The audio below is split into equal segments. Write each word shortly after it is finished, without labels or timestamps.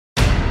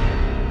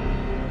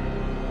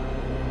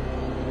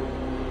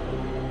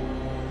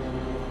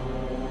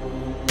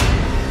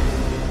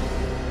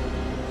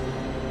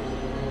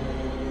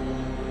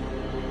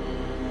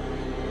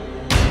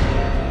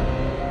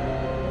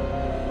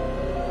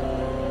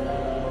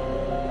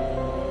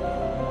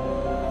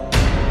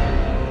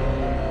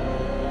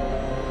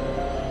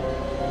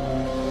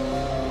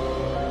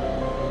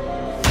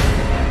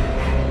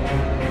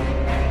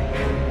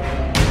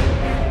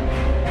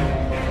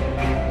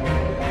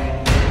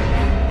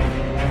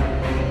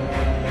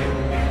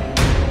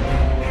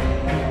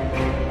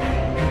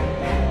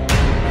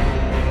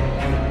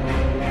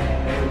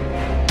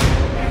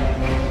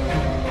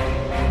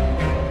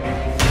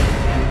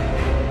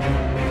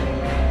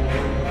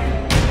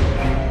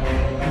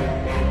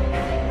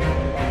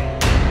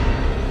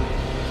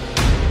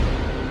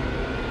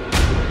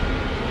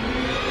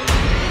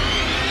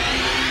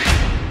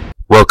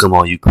Welcome,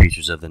 all you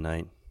creatures of the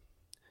night.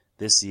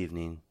 This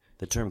evening,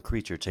 the term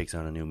creature takes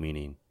on a new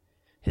meaning.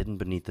 Hidden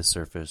beneath the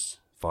surface,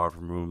 far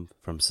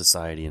from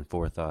society and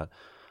forethought,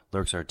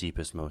 lurks our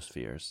deepest, most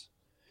fears.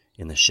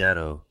 In the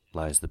shadow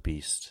lies the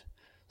beast,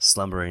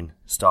 slumbering,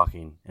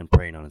 stalking, and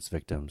preying on its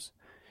victims.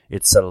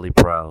 It subtly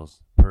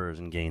prowls, purrs,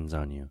 and gains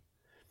on you.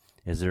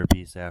 Is there a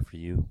beast after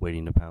you,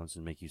 waiting to pounce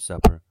and make you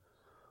supper?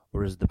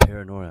 Or is it the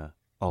paranoia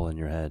all in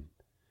your head?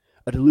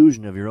 A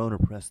delusion of your own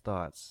repressed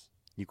thoughts.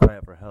 You cry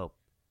out for help,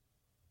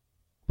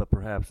 but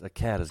perhaps a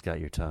cat has got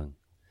your tongue.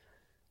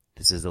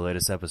 This is the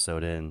latest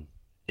episode in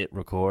It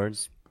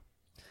Records.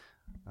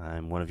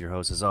 I'm one of your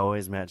hosts, as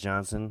always, Matt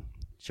Johnson,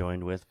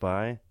 joined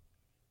by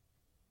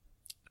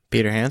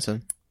Peter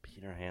Hansen.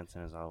 Peter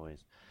Hansen, as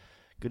always.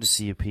 Good to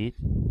see you,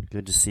 Pete.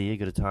 Good to see you.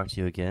 Good to talk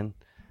to you again.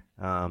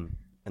 And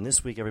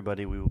this week,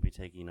 everybody, we will be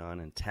taking on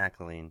and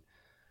tackling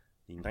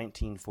the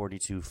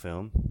 1942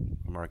 film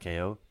from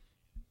RKO,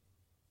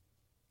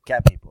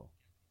 Cat People.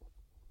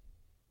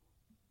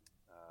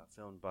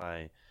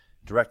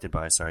 Directed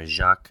by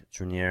Jacques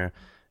Tourneur,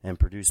 and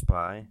produced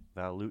by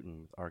Val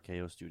Lewton with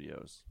RKO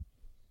Studios.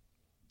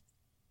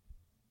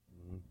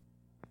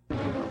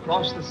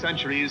 Across the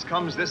centuries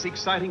comes this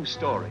exciting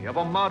story of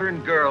a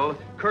modern girl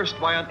cursed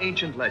by an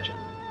ancient legend.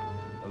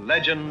 The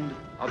legend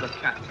of the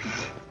Cat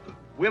People.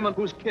 Women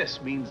whose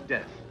kiss means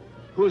death,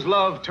 whose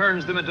love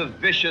turns them into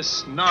vicious,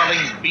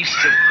 snarling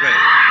beasts of prey.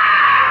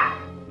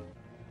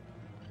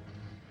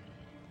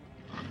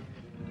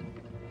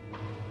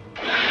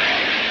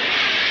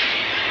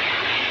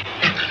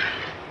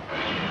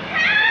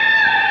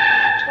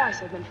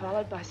 I've been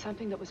followed by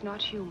something that was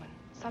not human,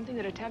 something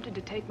that attempted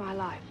to take my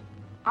life.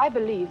 I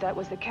believe that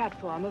was the cat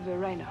form of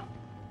Verena.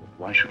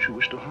 Why should she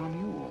wish to harm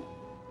you?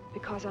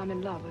 Because I'm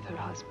in love with her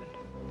husband.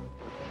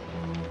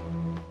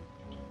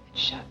 It's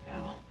shut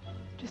now.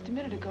 Just a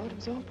minute ago, it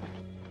was open.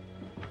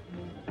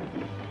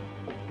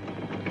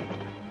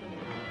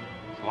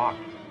 It's locked.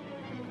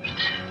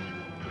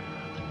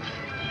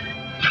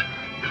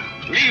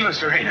 Leave us,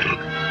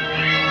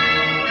 Verena.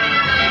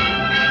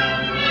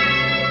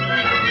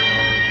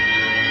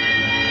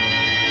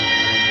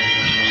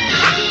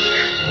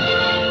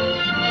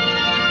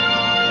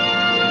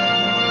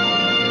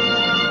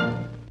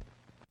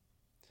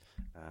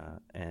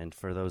 And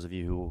for those of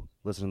you who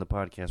listen to the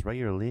podcast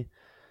regularly,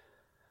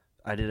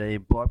 I did a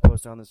blog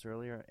post on this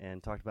earlier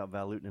and talked about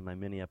Val Lewton in my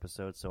mini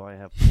episode, so I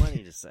have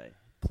plenty to say,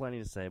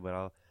 but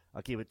I'll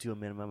keep it to a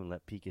minimum and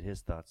let Pete get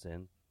his thoughts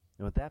in.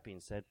 And with that being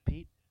said,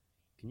 Pete,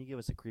 can you give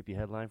us a creepy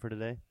headline for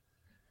today?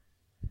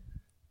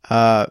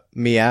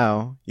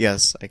 Meow.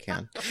 Yes, I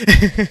can.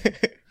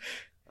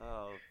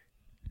 Oh,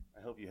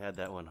 I hope you had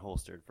that one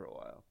holstered for a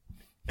while.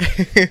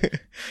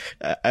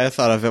 I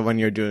thought of it when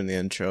you were doing the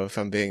intro, if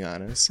I'm being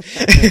honest.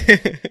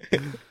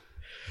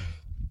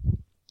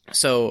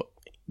 So,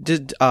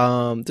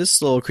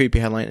 this little creepy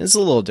headline is a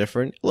little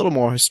different, a little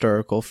more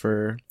historical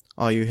for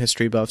all you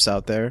history buffs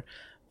out there.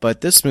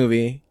 But this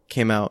movie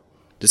came out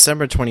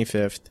December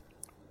 25th,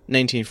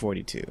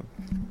 1942.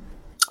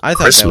 I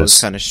thought Christmas. That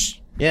was kind of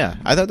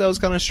I thought that was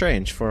kind of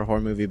strange for a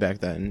horror movie back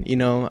then. You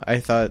know, I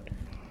thought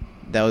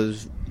that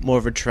was more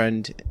of a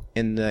trend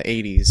in the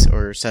 80s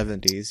or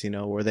 70s, you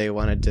know, where they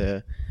wanted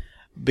to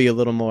be a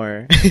little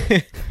more,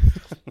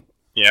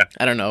 yeah,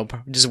 I don't know,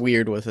 just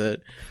weird with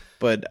it.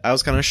 But I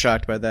was kind of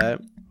shocked by that,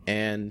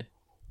 and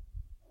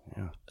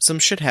some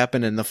shit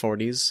happened in the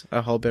 40s. I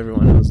hope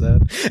everyone knows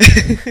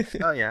that.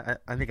 Oh, yeah,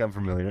 I think I'm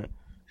familiar.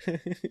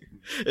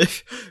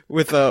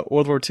 With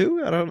World War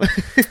II? I don't know.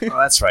 Oh,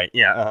 that's right,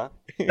 yeah,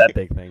 that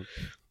big thing.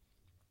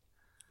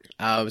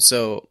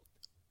 So,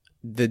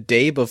 the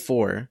day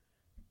before,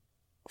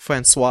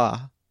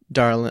 Francois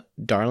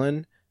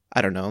Darlan,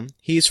 I don't know.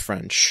 He's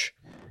French.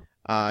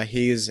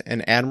 He's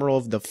an admiral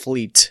of the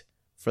fleet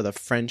for the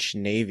French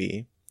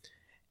Navy,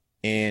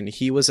 and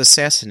he was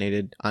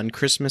assassinated on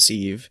Christmas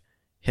Eve.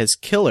 His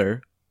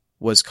killer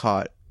was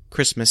caught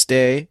Christmas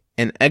Day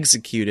and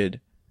executed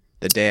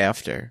the day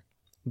after,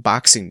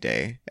 Boxing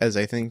Day, as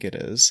I think it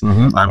is,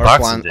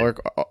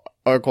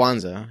 or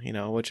Kwanzaa. You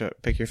know,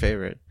 pick your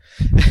favorite.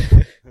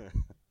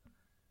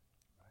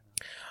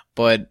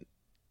 But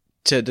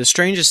the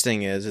strangest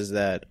thing is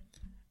that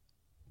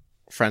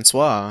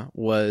Francois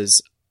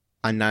was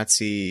a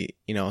Nazi,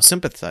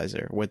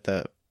 sympathizer with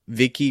the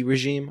Vichy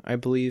regime, I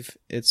believe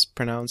it's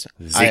pronounced.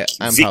 I'm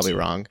probably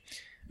wrong.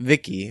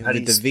 Vichy,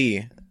 with the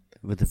V.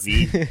 With the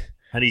V?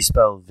 How do you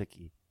spell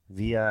Vichy?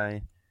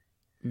 V-I?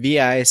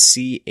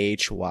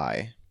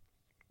 V-I-C-H-Y.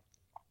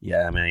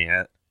 Yeah, I mean,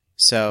 yeah.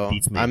 So,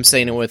 I'm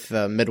saying it with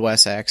a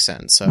Midwest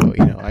accent, so,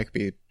 I could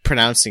be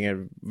pronouncing it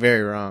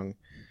very wrong.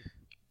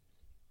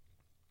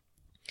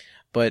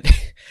 But,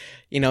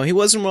 he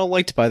wasn't well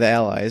liked by the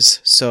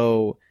Allies,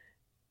 so,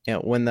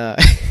 when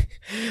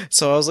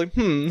so I was like,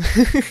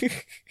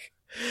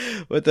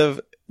 But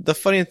the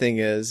funny thing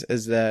is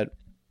that,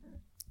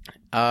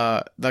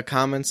 the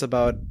comments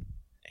about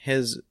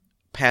his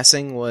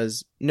passing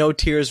was, no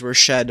tears were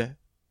shed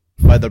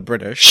by the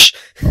British.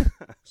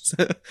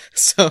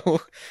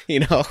 So,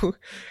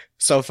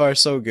 so far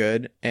so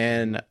good.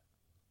 And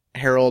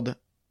Harold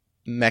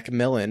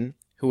Macmillan,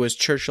 who was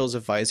Churchill's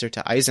advisor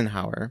to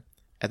Eisenhower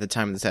at the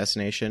time of the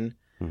assassination,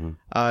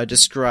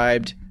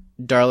 described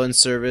Darlan's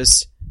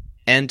service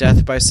and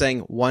death by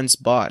saying, "Once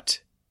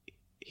bought."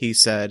 He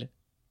said,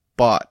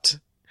 "Bought."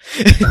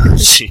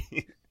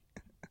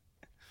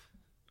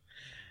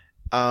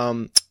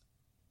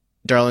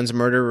 Darlan's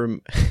murder.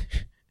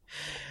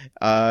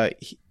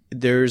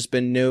 There's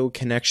been no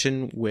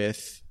connection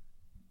with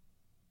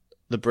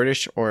the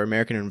British or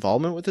American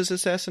involvement with this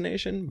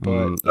assassination,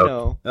 but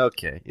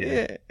okay,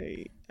 yeah.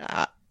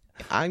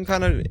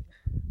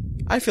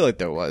 I feel like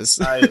there was.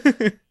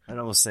 I'd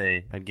almost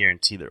say I'd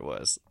guarantee there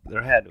was.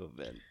 There had to have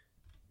been.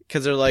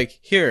 Because they're like,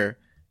 here,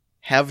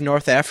 have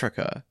North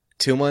Africa.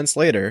 2 months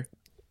later,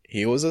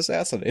 he was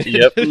assassinated.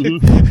 Yep. Yeah,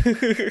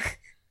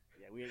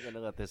 we ain't gonna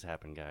let this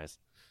happen, guys.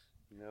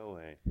 No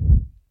way.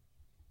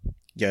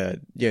 Yeah,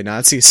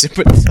 Nazi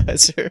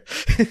sympathizer.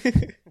 We're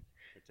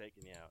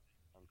taking you out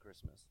on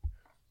Christmas.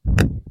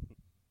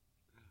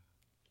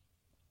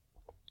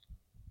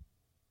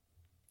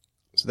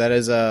 So that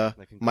is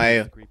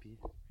my creepy.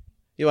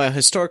 my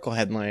historical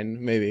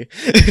headline, maybe.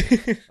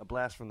 A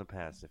blast from the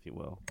past, if you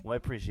will. Well, I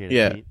appreciate it,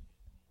 Yeah. Pete.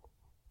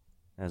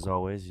 As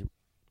always,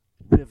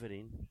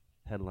 riveting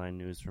headline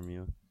news from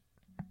you.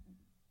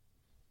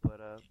 But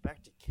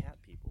back to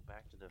cat people,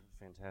 back to the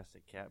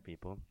fantastic cat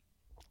people.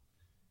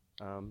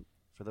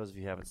 For those of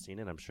you who haven't seen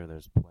it, I'm sure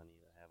there's plenty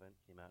that haven't.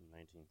 Came out in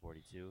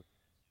 1942.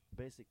 The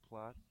basic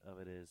plot of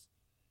it is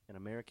an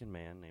American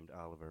man named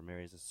Oliver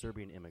marries a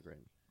Serbian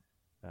immigrant.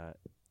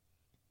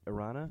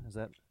 Irana, is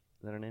that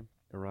her name?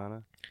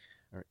 Irana?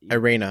 Or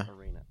Irena.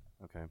 Irena.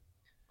 Okay.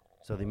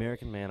 So the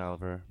American man,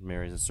 Oliver,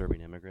 marries a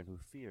Serbian immigrant who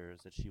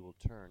fears that she will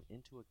turn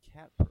into a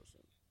cat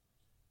person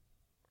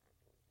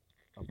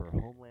of her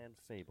homeland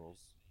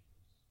fables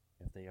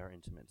if they are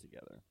intimate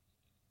together.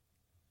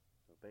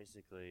 So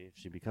basically, if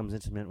she becomes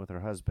intimate with her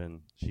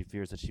husband, she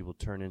fears that she will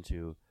turn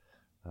into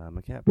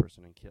a cat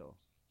person and kill.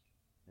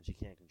 And she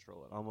can't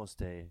control it.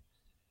 Almost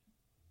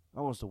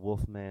a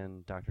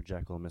Wolfman, Dr.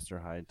 Jekyll,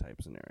 Mr. Hyde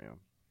type scenario,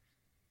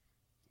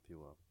 if you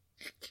will.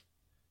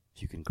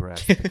 If you can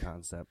grasp the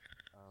concept.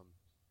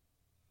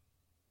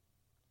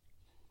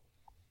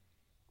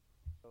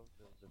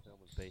 The film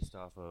was based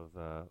off of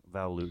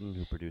Val Lewton,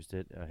 who produced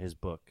it. His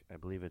book, I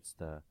believe it's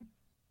the...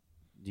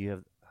 Do you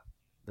have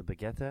the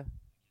Baguette?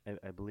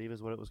 I believe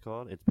is what it was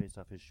called. It's based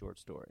off his short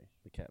story,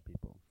 The Cat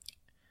People.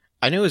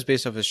 I knew it was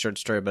based off his short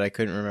story, but I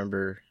couldn't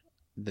remember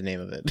the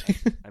name of it.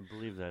 I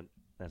believe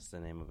that's the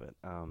name of it.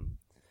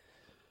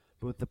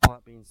 But with the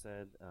plot being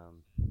said,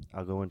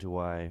 I'll go into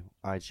why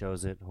I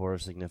chose it, horror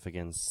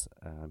significance,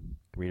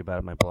 read about it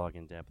in my blog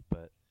in depth,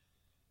 but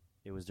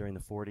it was during the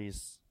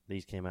 40s.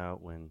 These came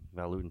out when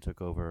Val Lewton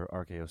took over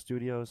RKO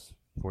Studios,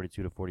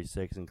 42 to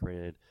 46, and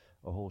created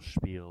a whole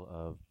spiel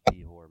of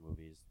B-horror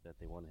movies that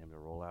they wanted him to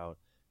roll out,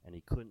 and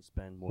he couldn't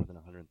spend more than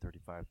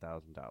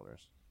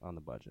 $135,000 on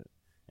the budget.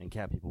 And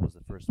Cat People was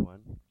the first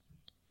one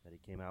that he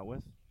came out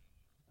with,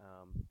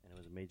 and it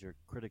was a major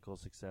critical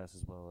success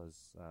as well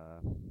as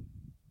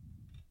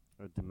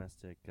a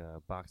domestic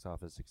box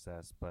office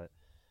success. But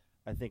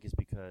I think it's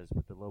because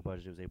with the low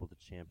budget, it was able to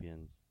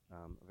champion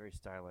a very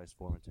stylized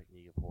form and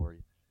technique of horror,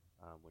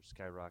 which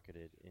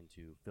skyrocketed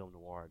into film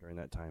noir during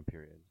that time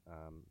period.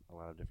 A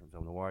lot of different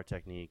film noir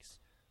techniques,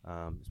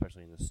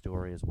 especially in the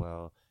story as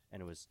well,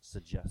 and it was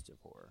suggestive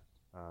horror.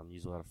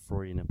 Used a lot of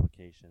Freudian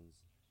implications,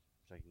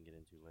 which I can get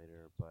into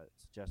later, but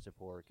suggestive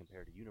horror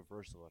compared to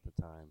Universal at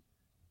the time,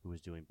 who was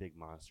doing big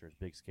monsters,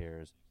 big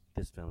scares.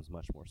 This film's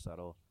much more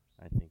subtle.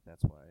 I think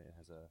that's why it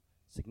has a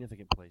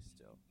significant place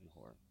still in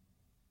horror.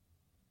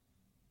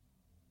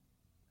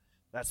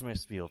 That's my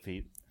spiel,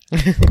 Pete.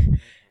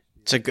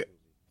 It's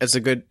a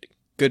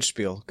good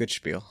spiel. Good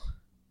spiel.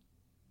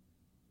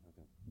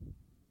 Okay.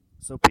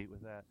 So, Pete,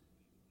 with that,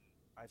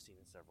 I've seen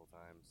it several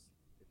times,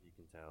 if you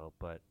can tell,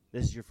 but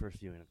this is your first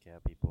viewing of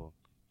Cat People.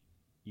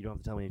 You don't have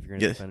to tell me if you're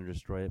going to defend or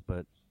destroy it,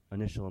 but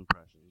initial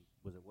impression,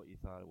 was it what you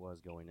thought it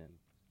was going in?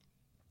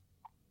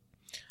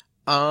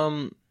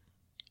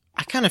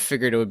 I kind of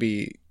figured it would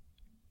be.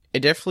 I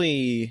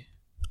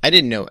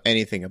didn't know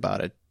anything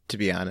about it, to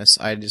be honest.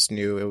 I just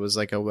knew it was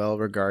like a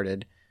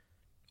well-regarded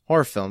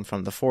horror film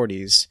from the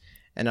 40s,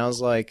 and I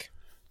was like,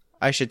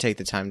 I should take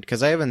the time,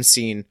 because I haven't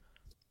seen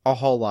a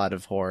whole lot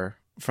of horror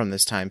from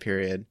this time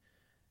period.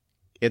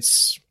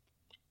 It's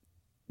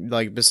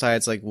like,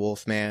 besides like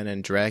Wolfman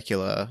and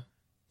Dracula,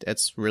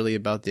 that's really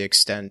about the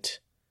extent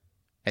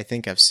I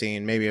think I've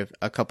seen. Maybe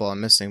a couple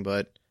I'm missing,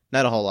 but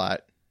not a whole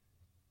lot,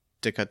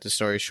 to cut the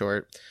story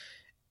short.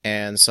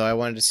 And so I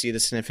wanted to see the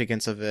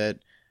significance of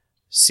it,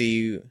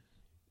 see,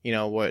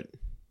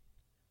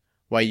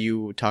 why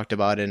you talked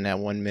about it in that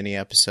one mini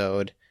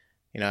episode.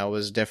 I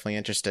was definitely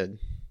interested.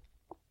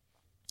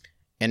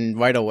 And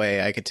right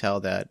away, I could tell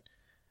that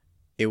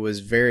it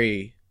was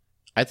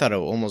I thought it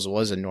almost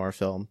was a noir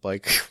film,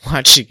 like,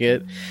 watching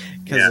it.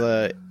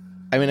 Because,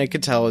 I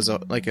could tell it was a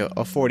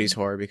 40s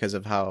horror because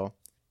of how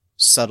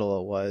subtle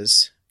it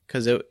was.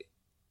 Because it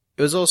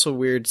was also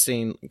weird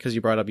seeing, because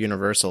you brought up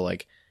Universal,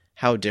 like,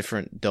 how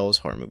different those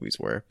horror movies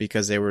were.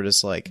 Because they were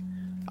just, like,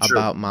 Sure.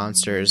 about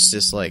monsters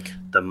just like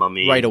The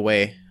Mummy. right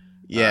away.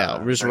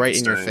 Yeah, just right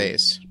in your Frankenstein.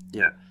 face.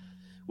 Yeah.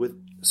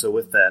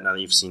 With that, now that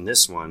you've seen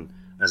this one,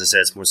 as I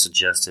said, it's more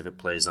suggestive. It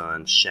plays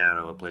on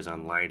shadow, it plays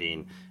on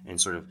lighting, and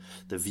sort of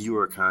the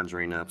viewer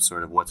conjuring up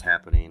sort of what's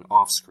happening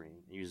off screen.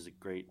 It uses a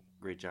great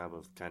job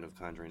of kind of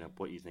conjuring up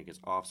what you think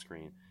is off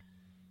screen.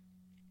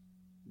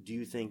 Do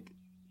you think,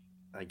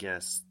 I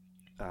guess,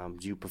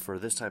 do you prefer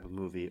this type of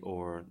movie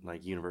or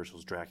like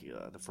Universal's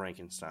Dracula, the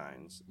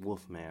Frankensteins,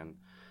 Wolfman?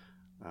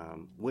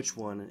 Which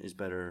one is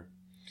better?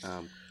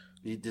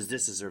 Does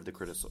this deserve the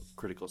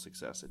critical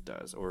success it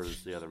does, or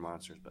is the other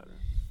monsters better?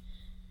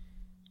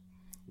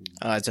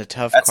 It's a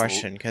tough That's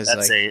question because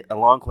that's like a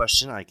long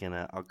question.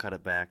 I'll cut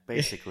it back.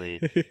 Basically,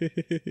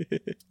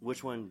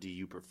 which one do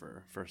you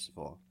prefer? First of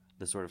all,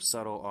 the sort of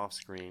subtle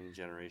off-screen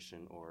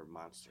generation or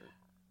monster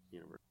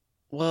universe?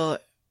 well,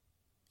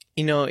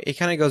 it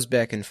kind of goes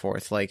back and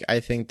forth. Like I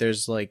think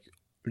there's like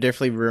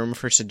definitely room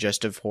for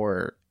suggestive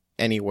horror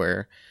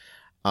anywhere.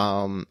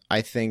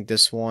 I think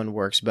this one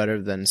works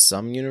better than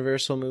some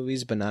Universal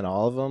movies, but not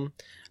all of them.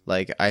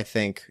 Like I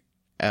think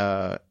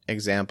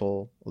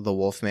example, The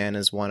Wolfman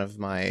is one of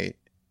my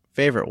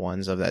favorite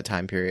ones of that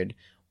time period,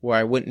 where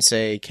I wouldn't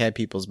say Cat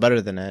People's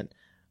better than it,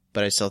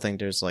 but I still think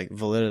there's like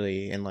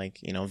validity and like,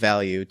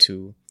 value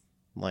to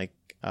like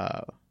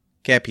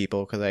Cat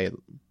People, because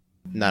I'm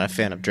not a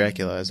fan of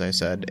Dracula, as I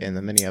said in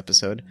the mini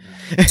episode.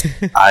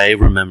 I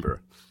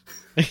remember.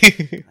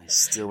 I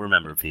still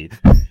remember, Pete.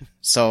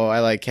 So I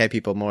like Cat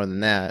People more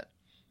than that.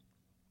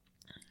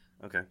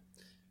 Okay.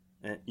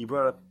 And you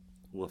brought up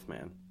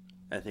Wolfman.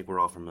 I think we're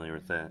all familiar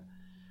with that.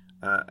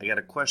 I got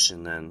a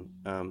question then.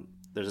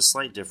 There's a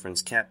slight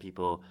difference. Cat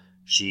People,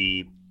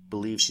 she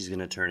believes she's going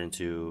to turn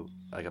into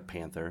like a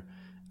panther.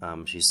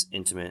 She's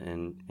intimate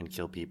and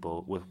kill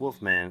people. With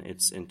Wolfman,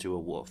 it's into a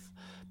wolf.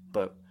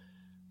 But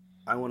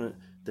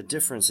the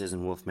difference is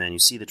in Wolfman, you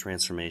see the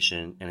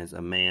transformation, and it's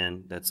a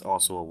man that's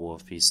also a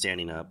wolf. He's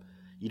standing up.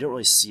 You don't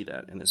really see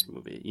that in this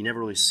movie. You never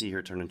really see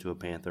her turn into a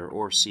panther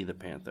or see the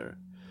panther.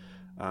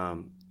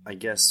 I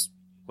guess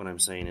what I'm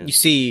saying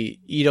is...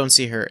 You don't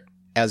see her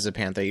as a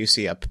panther, you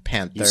see a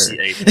panther. You see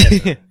a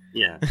panther,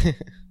 yeah.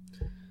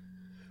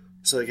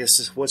 So I guess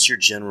just what's your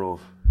general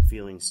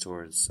feelings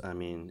towards... I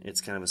mean,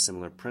 it's kind of a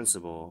similar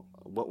principle.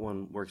 What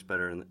one works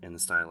better in the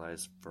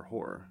stylized for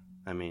horror?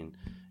 I mean,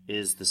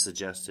 is the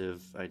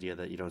suggestive idea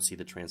that you don't see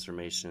the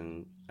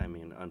transformation,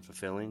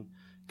 unfulfilling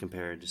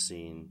compared to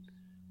seeing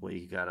what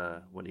you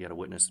gotta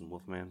witness in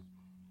Wolfman?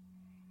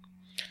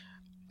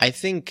 I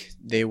think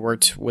they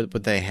worked with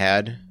what they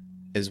had,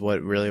 is what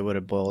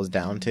it boils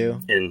down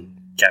to. In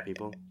Cat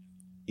People?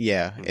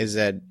 Yeah, is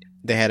that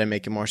they had to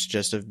make it more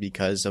suggestive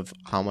because of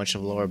how much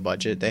of a lower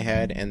budget they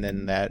had, and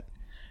then that,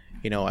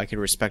 I could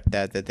respect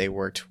that they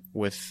worked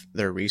with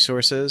their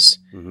resources,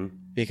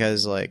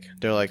 because like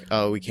they're like,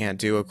 oh, we can't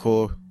do a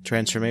cool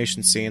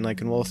transformation scene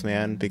like in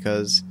Wolfman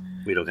because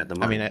we don't get the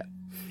money.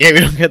 We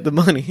don't get the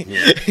money.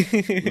 Yeah.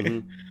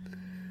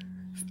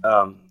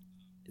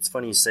 It's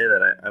funny you say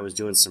that. I was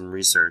doing some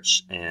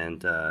research,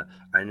 and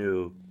I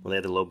knew, they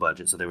had a low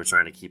budget, so they were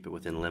trying to keep it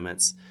within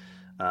limits.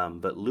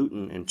 But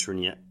Luton and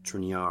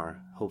Tourneur,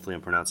 hopefully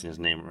I'm pronouncing his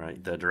name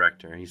right, the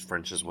director, he's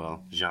French as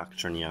well, Jacques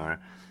Tourneur,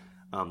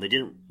 they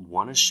didn't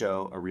want to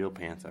show a real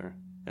panther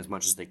as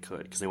much as they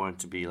could, because they wanted it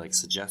to be like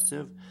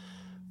suggestive.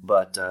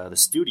 But the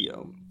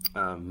studio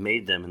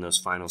made them in those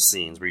final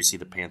scenes where you see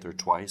the panther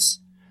twice,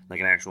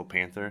 like an actual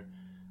panther,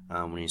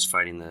 when he's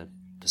fighting the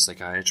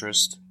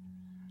psychiatrist.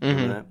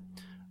 Remember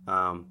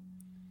that?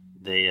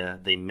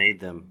 They made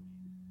them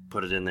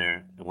put it in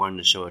there and wanted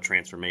to show a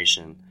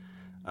transformation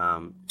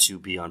to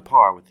be on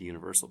par with the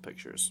Universal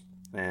pictures.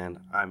 And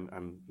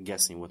I'm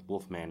guessing with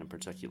Wolfman in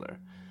particular.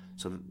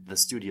 So the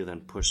studio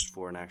then pushed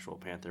for an actual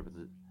panther, but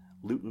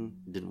Luton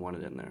didn't want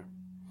it in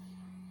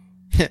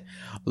there.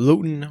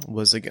 Luton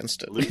was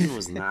against it. Luton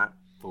was not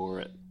for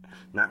it.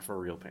 Not for a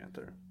real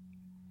panther.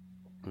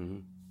 Mm-hmm.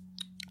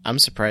 I'm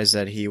surprised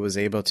that he was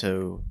able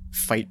to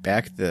fight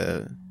back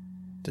the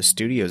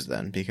studios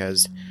then,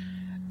 because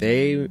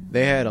they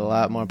had a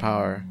lot more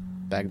power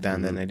back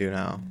then than they do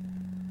now.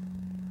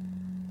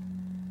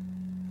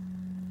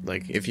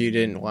 Like, if you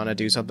didn't want to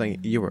do something,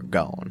 you were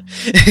gone.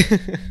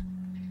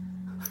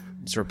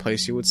 Just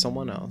replace you with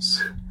someone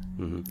else.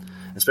 Mm-hmm.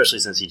 Especially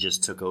since he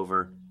just took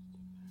over,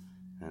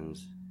 and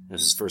it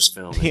was his first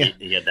film, and Yeah.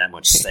 he had that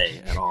much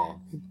say at all.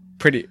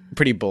 Pretty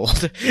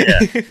bold. Yeah.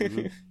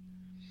 Mm-hmm.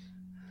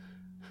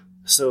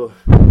 So,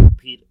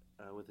 Pete,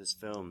 with this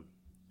film,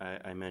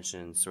 I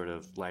mentioned sort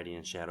of lighting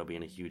and shadow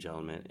being a huge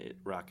element. It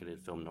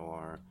rocketed film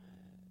noir.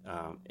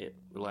 It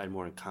relied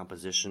more on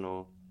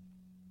compositional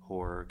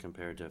horror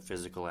compared to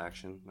physical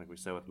action, like we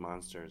said with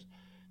Monsters.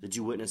 Did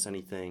you witness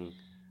anything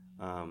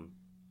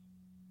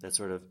that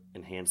sort of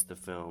enhanced the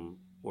film,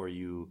 or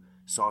you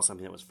saw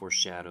something that was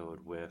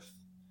foreshadowed with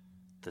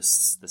the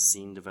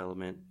scene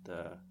development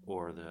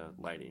or the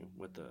lighting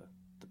with the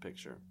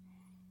picture?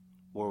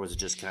 Or was it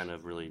just kind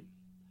of really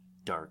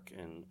dark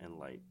and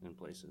light in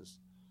places?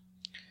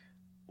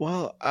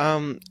 Well,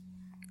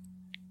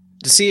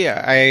 See,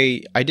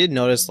 I did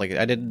notice, like,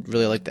 I did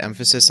really like the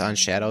emphasis on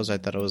shadows. I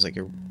thought it was, like,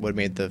 what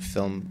made the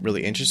film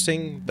really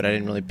interesting, but I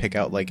didn't really pick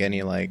out, like,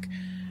 any, like,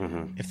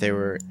 if they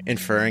were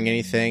inferring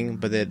anything,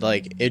 but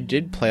it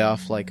did play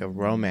off, like, a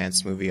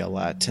romance movie a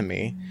lot to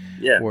me.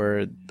 Yeah.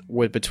 Where,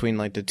 between,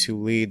 like, the two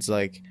leads,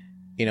 like,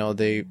 you know,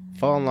 they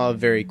fall in love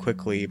very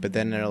quickly, but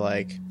then they're,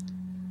 like,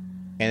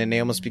 and then they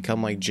almost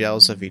become, like,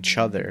 jealous of each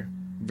other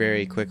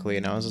very quickly,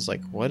 and I was just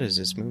like, what is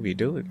this movie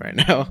doing right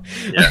now?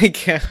 Yeah.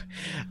 Like,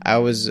 I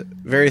was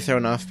very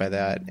thrown off by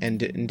that, and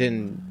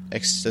didn't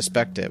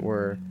suspect it,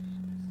 where,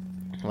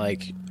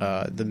 like,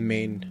 the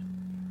main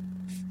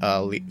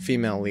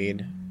female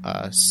lead,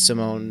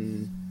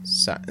 Simone,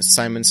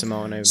 Simon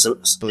Simone, I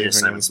believe her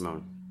Simon name.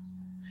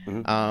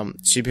 Simone.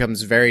 She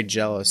becomes very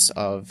jealous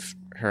of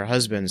her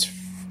husband's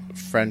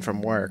friend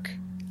from work,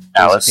 who's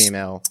Alice. a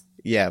female.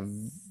 Yeah,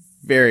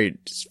 very,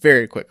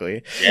 very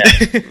quickly.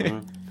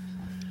 Yeah.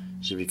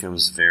 She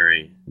becomes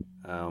very,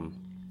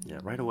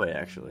 right away,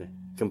 actually.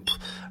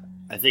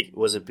 I think,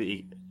 was it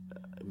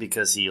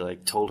because he,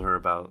 like, told her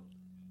about,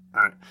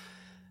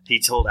 he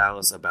told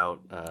Alice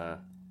about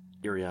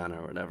Iriana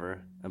or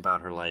whatever,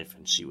 about her life,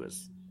 and she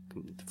was,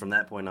 from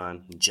that point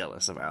on,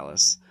 jealous of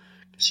Alice,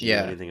 because she knew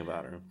anything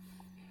about her.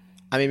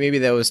 I mean, maybe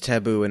that was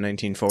taboo in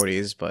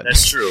 1940s, but...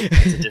 That's true.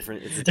 It's a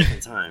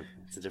different time.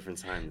 It's a different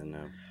time than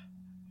now.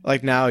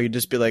 Like, now, you'd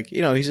just be like,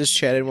 you know, he's just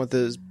chatting with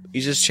his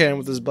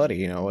buddy,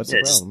 you know, what's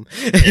the problem?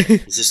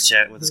 He's just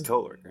chatting with his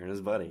coworker and his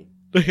buddy.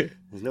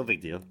 There's no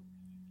big deal.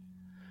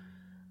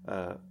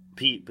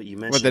 Pete, but you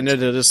mentioned... But then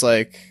they're just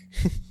like...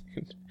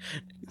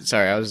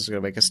 Sorry, I was just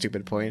going to make a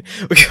stupid point.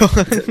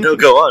 No,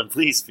 go on,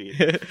 please, Pete.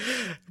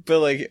 But,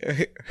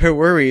 like, her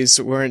worries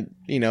weren't,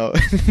 you know,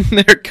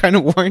 they're kind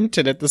of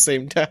warranted at the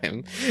same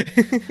time.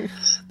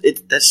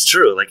 That's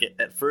true. Like,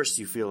 at first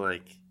you feel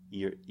like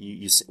you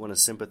want to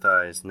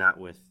sympathize not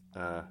with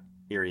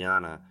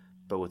Iriana,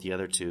 but with the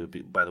other two,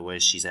 by the way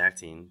she's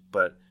acting.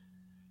 But,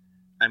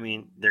 I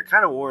mean, they're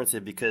kind of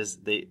warranted because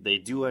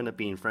they do end up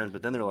being friends,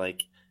 but then they're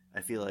like, I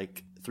feel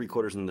like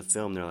 3/4 into the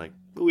film, they're like,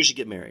 well, we should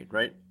get married,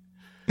 right?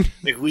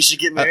 Like, we should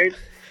get married?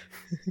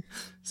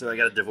 So I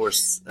got to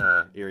divorce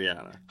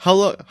Iriana. How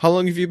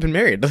long have you been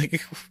married?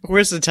 Like,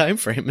 where's the time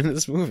frame in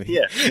this movie?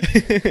 Yeah.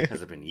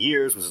 Has it been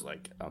years? Was it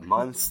like a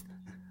month?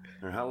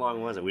 Or how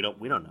long was it? We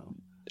don't know.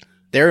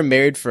 They were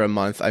married for a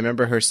month. I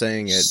remember her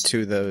saying it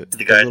to the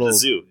guy at the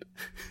zoo.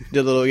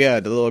 The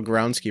little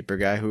groundskeeper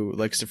guy who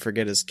likes to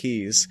forget his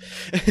keys.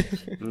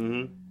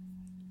 Mm-hmm.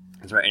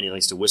 That's right, and he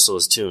likes to whistle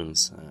his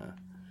tunes.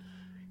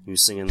 He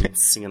was singing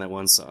that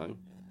one song.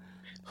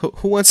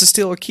 Who wants to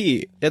steal a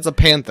key? It's a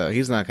panther.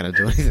 He's not going to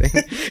do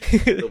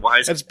anything.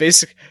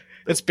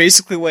 That's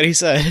basically what he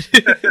said.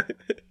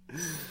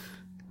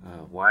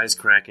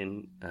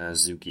 Wisecracking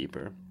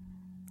zookeeper.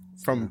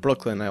 From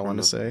Brooklyn, I want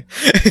to say.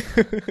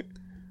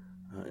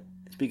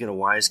 Speaking of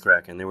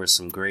wisecracking, there were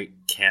some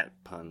great cat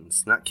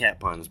puns. Not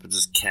cat puns, but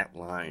just cat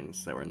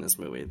lines that were in this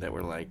movie that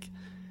were, like,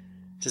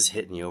 just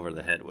hitting you over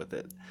the head with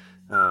it.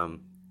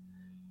 What'd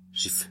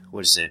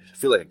you say? I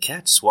feel like a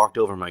cat just walked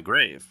over my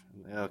grave.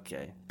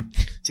 Okay.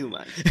 Too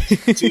much.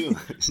 Too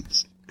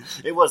much.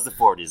 It was the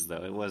 40s,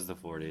 though. It was the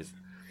 40s.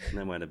 And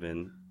that might have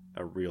been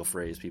a real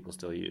phrase people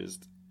still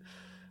used.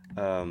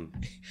 It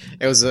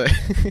was a...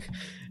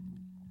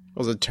 It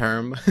was a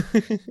term.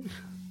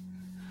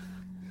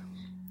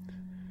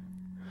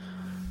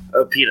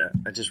 Oh, Peter,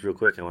 just real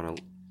quick, I want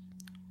to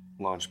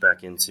launch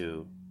back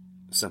into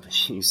something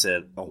you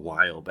said a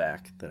while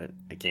back that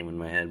it came in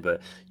my head.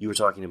 But you were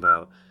talking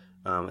about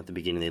at the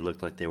beginning, they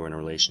looked like they were in a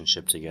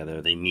relationship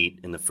together. They meet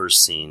in the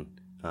first scene,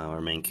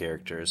 our main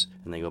characters,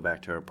 and they go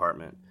back to her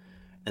apartment.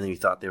 And then you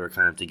thought they were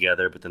kind of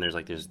together, but then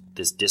there's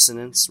this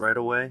dissonance right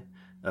away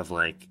of,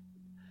 like,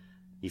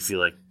 you feel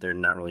like they're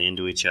not really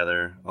into each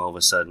other all of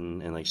a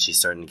sudden, and, like, she's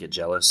starting to get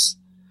jealous.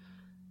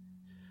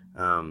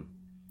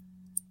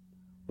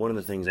 One of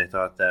the things I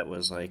thought that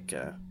was, like,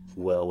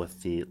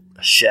 with the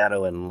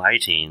shadow and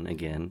lighting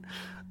again,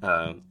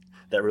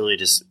 that really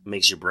just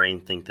makes your brain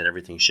think that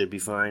everything should be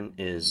fine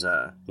is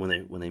when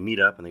they meet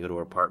up and they go to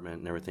her apartment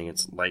and everything,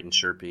 it's light and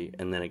chirpy,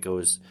 and then it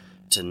goes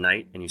to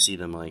night and you see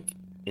them, like,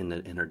 in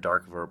her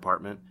dark of her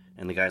apartment,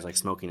 and the guy's, like,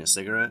 smoking a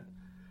cigarette.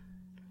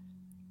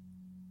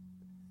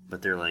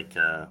 But they're like,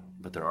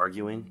 they're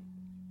arguing.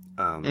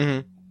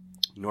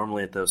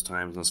 Normally at those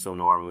times in those film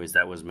noir movies,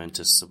 that was meant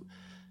to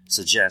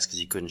suggest, because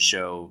you couldn't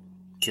show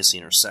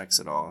kissing or sex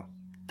at all,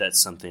 that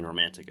something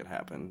romantic had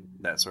happened.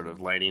 That sort of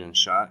lighting and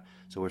shot.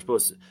 So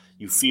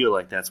you feel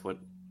like that's what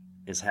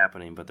is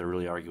happening, but they're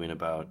really arguing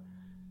about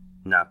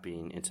not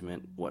being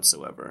intimate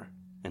whatsoever,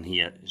 and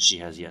she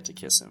has yet to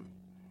kiss him.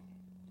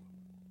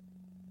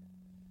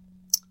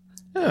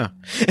 Oh.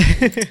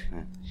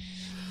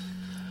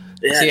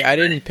 Yeah. See, I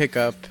didn't pick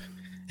up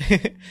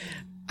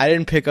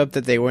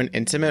that they weren't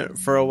intimate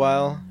for a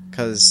while,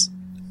 because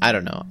I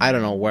don't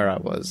know where I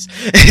was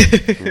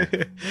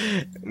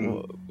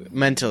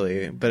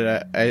mentally,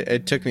 but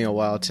it took me a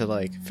while to,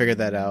 like, figure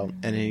that out.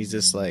 And he's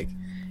just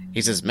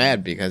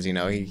mad because, you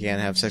know, he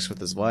can't have sex with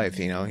his wife,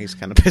 you know, he's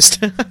kind of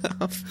pissed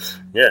off.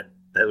 Yeah,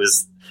 that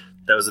was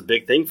that was a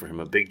big thing for him.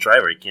 A big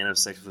driver. He can't have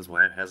sex with his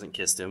wife. Hasn't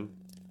kissed him.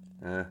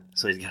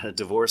 So he's got to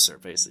divorce her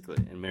basically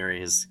and marry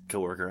his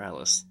coworker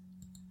Alice.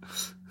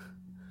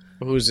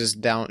 Who's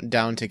just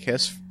down to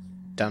kiss?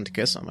 Down to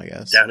kiss him, I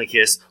guess. Down to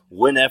kiss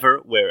whenever,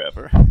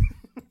 wherever.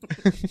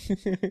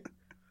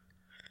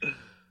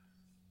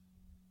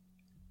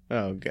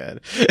 Oh,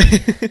 God.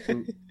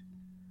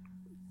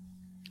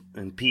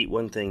 And Pete,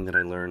 one thing that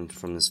I learned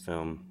from this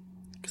film,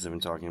 because I've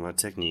been talking about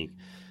technique,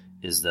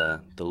 is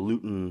the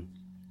Luton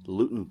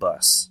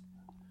bus.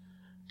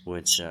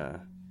 Which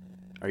are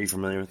you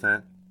familiar with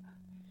that?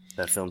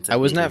 That film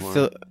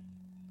technique?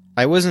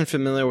 I wasn't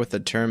familiar with the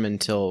term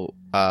until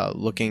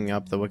looking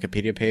up the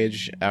Wikipedia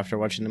page after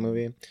watching the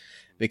movie,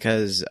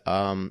 because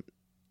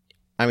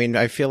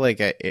I feel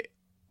like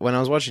when I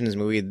was watching this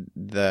movie,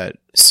 the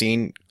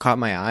scene caught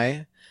my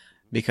eye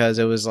because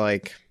it was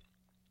like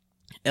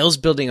it was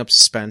building up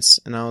suspense,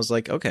 and I was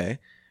like, okay,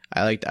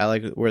 I like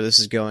where this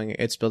is going.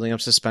 It's building up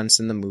suspense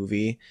in the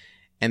movie,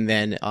 and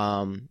then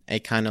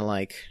it kind of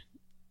like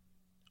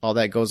all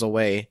that goes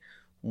away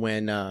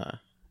when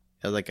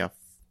like a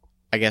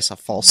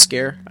false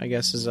scare, I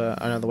guess is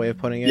another way of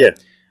putting it. Yeah.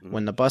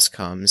 When the bus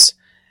comes,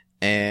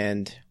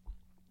 and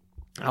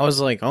I was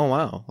like, oh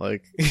wow,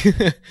 like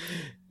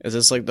is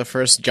this like the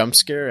first jump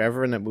scare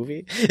ever in a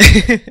movie?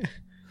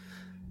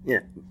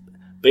 Yeah.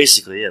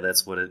 Basically, yeah,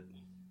 that's what it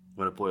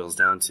boils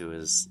down to,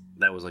 is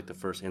that was like the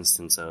first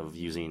instance of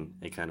using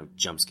a kind of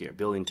jump scare,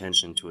 building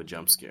tension to a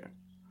jump scare.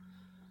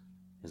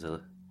 Is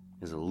a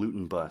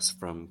Luton bus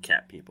from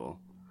Cat People.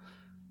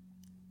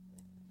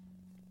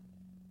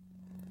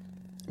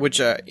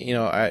 Which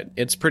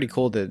it's pretty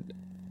cool that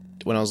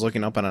when I was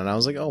looking up on it, I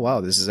was like, oh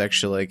wow, this is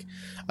actually like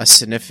a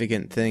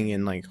significant thing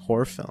in like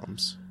horror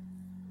films.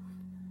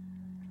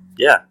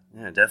 Yeah,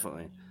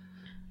 definitely.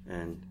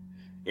 And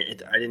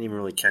I didn't even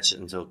really catch it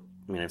until,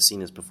 I've seen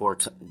this before,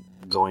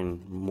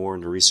 going more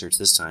into research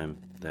this time,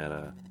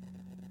 that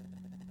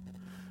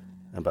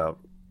about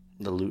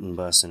the Luton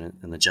bus and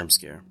the jump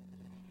scare.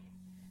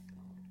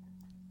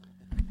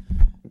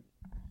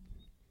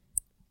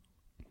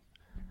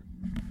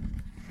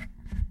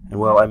 And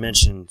well, I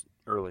mentioned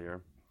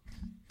earlier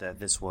that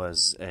this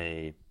was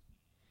a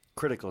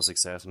critical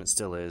success, and it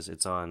still is.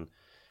 It's on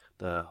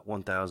the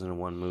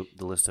 1001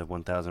 the list of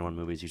 1001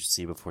 movies you should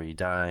see before you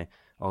die.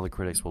 All the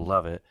critics will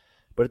love it,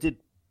 but it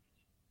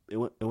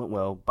went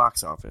well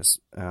box office.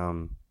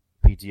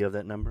 Pete, do you have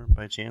that number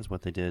by chance?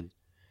 What they did?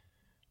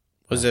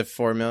 Was it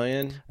 4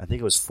 million? I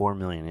think it was 4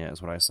 million. Yeah,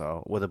 is what I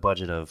saw, with a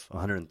budget of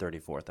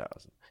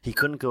 134,000. He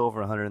couldn't go over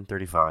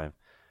 135.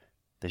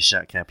 They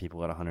shot Cat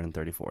People at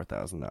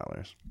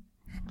 $134,000.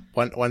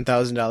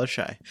 $1,000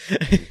 shy.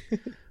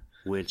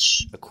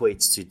 Which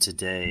equates to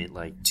today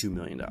like $2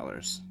 million.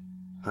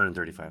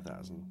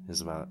 135,000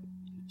 is about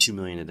 $2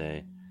 million a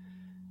day.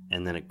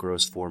 And then it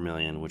grossed $4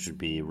 million, which would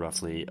be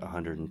roughly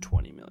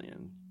 $120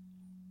 million.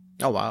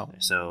 Oh wow.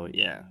 So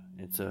yeah,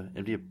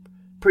 it'd be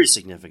pretty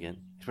significant,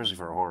 especially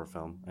for a horror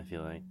film, I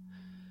feel like,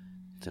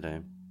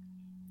 today.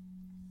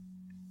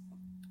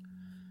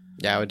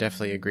 Yeah, I would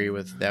definitely agree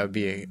with that. Would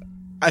be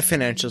a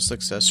financial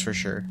success for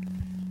sure.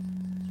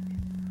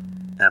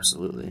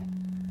 Absolutely.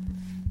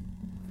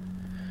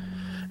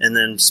 And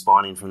then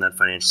spawning from that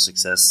financial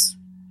success,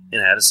 it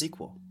had a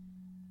sequel.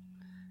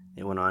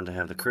 It went on to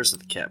have The Curse of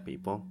the Cat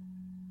People,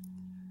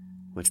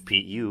 which,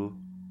 Pete, you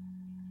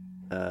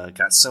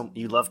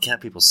love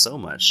Cat People so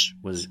much,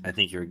 was, I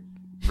think, you're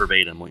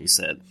verbatim what you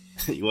said.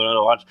 You went on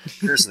to watch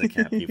Curse of the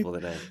Cat People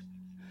today,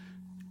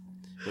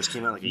 which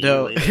came out like a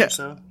year later or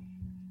so.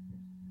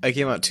 I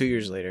came out 2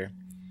 years later.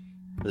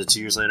 Was it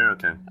 2 years later?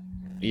 Okay.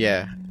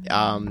 Yeah.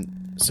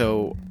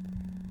 So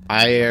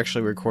I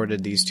actually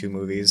recorded these two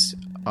movies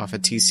off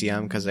of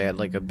TCM because I had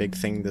like a big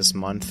thing this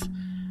month.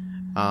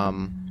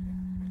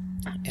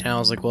 And I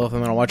was like, well, if I'm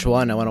going to watch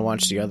one, I want to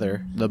watch the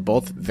other. They're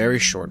both very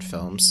short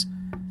films.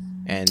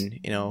 And,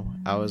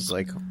 I was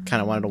like,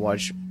 kind of wanted to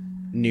watch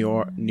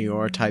New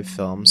York type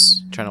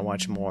films, trying to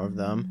watch more of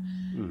them.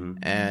 Mm-hmm.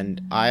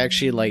 And I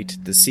actually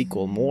liked the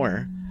sequel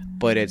more,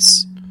 but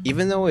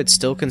even though it's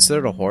still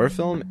considered a horror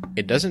film,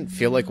 it doesn't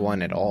feel like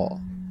one at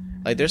all.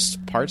 Like, there's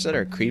parts that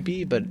are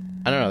creepy, but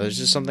I don't know, there's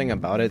just something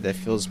about it that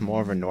feels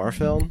more of a noir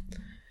film.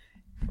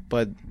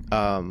 But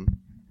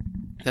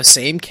the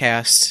same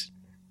cast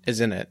is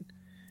in it.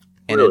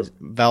 And really?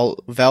 Val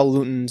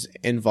Lewton's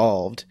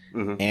involved.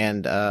 Mm-hmm.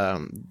 And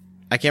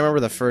I can't remember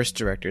the first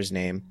director's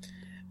name,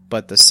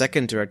 but the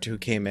second director who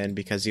came in,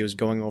 because he was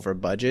going over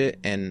budget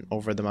and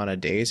over the amount of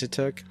days it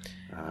took,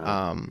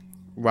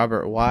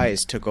 Robert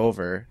Wise took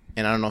over.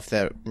 And I don't know if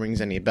that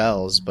rings any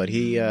bells, but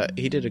he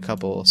did a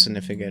couple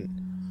significant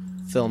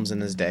films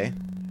in his day.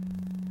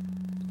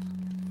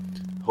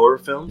 Horror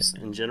films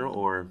in general,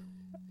 or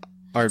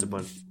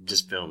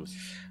just films?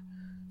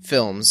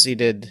 Films. He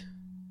did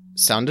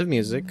Sound of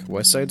Music,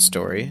 West Side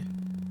Story,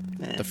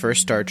 the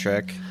first Star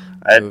Trek.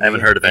 I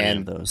haven't heard of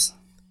any of those.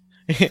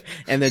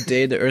 And The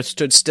Day the Earth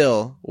Stood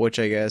Still, which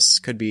I guess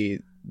could be,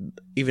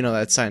 even though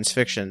that's science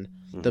fiction,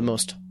 the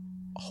most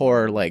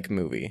horror-like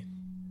movie.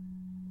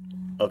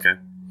 Okay.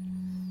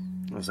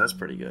 Oh, so that's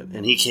pretty good.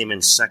 And he came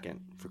in second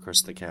for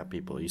Curse of the Cat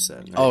People, you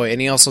said. Right? Oh,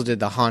 and he also did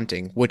The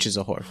Haunting, which is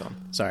a horror film.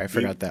 Sorry, I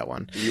forgot that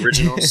one. The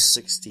original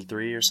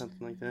 63 or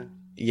something like that?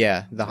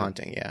 Yeah, The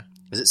Haunting, yeah.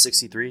 Is it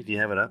 63? Do you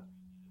have it up?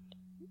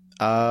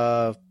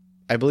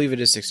 I believe it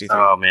is 63.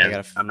 Oh,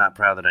 man. I'm not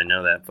proud that I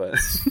know that, but...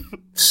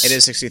 It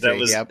is 63, that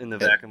was yep. in the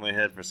back of my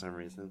head for some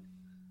reason.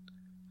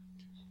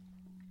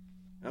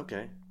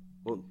 Okay.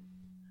 Well,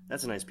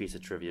 that's a nice piece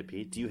of trivia,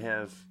 Pete. Do you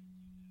have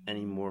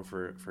any more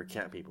for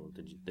cat people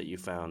that you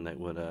found that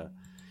would,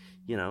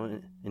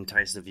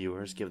 entice the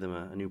viewers, give them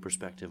a new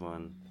perspective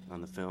on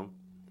the film?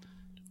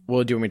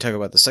 Well, do you want me to talk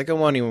about the second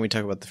one, or do you want me to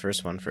talk about the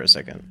first one for a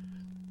second?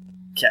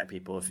 Cat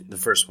people, the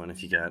first one,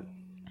 if you got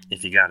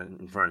it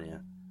in front of you.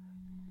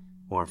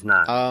 Or if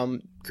not,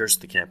 Curse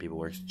of the Cat People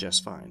works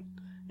just fine.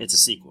 It's a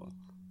sequel.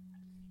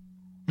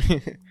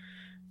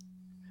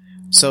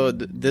 So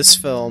this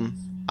film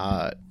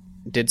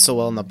did so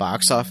well in the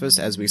box office,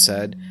 as we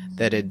said,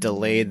 that it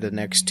delayed the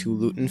next two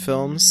Luton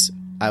films,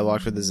 I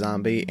Walked with a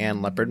Zombie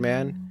and Leopard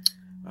Man,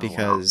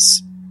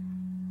 because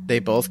they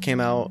both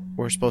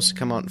were supposed to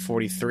come out in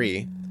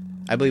 43.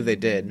 I believe they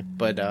did,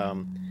 but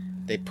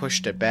they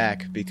pushed it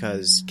back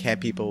because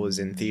Cat People was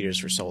in theaters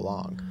for so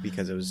long,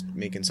 because it was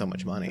making so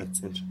much money.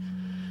 That's interesting.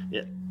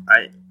 Yeah,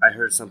 I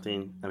heard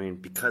something,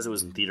 because it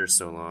was in theaters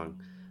so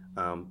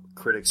long,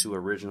 critics who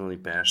originally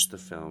bashed the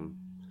film,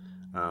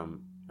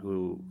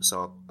 who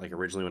saw it,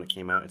 originally when it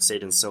came out, it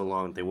stayed in so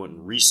long they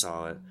wouldn't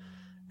resaw it,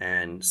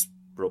 and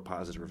wrote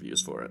positive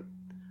reviews for it,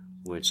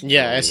 which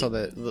I saw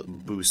that.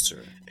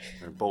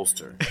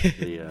 Bolster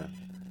the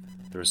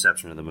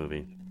reception of the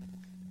movie.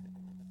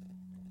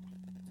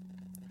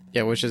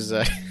 Yeah, which is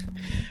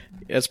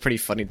it's pretty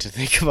funny to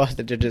think about,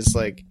 that they're just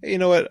like, hey, you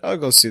know what, I'll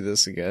go see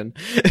this again.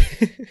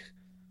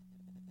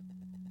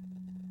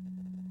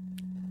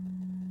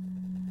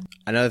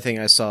 Another thing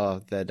I saw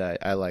that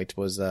I liked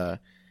was to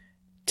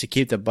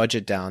keep the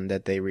budget down,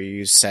 that they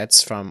reused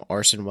sets from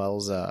Orson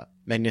Welles'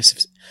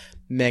 Magnificent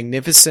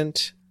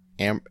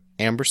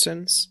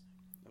Ambersons.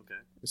 Okay.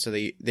 So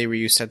they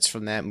reused sets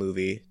from that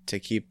movie to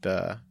keep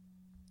the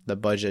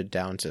budget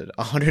down to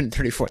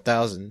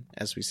 $134,000,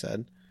 as we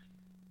said.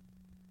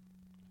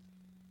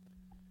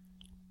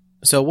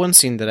 So one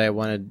scene that I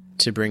wanted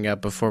to bring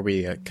up before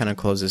we kind of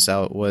close this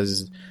out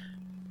was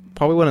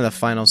probably one of the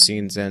final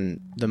scenes and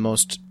the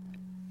most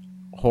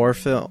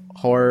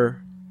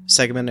horror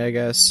segment, I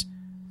guess.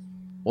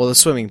 Well, the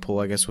swimming pool,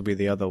 I guess, would be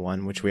the other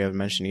one, which we haven't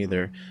mentioned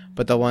either.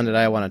 But the one that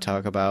I want to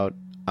talk about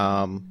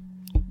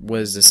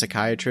was the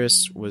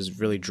psychiatrist was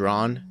really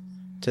drawn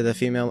to the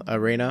female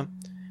Irena,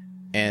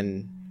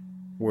 and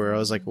where I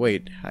was like,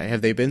 wait,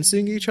 have they been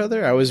seeing each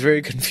other? I was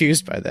very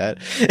confused by that.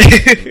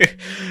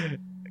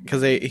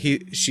 Because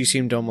she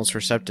seemed almost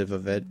receptive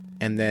of it,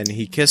 and then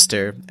he kissed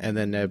her, and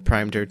then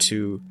primed her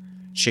to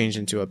change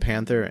into a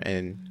panther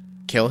and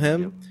kill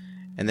him. Yep.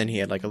 And then he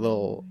had a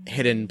little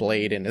hidden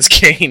blade in his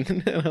cane.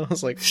 And I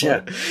was like, what?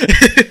 Yeah.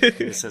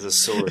 He just has a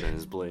sword in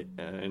his blade,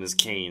 in his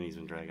cane he's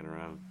been dragging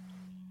around.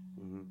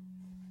 Mm-hmm.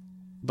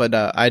 But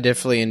I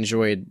definitely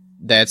enjoyed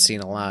that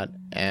scene a lot,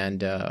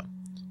 and God,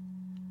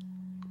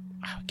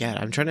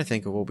 I'm trying to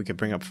think of what we could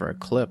bring up for a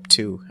clip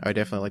too. I would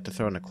definitely like to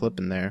throw in a clip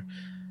in there.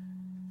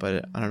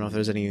 But I don't know if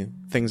there's any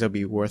things that would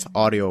be worth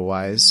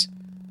audio-wise.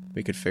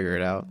 We could figure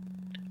it out.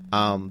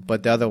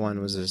 But the other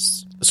one was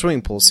this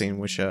swimming pool scene,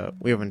 which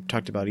we haven't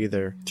talked about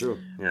either. True.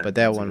 Yeah, but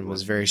that one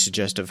was very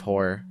suggestive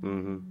horror.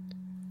 Mm-hmm.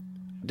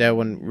 That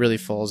one really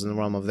falls in the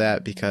realm of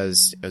that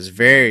because it was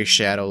very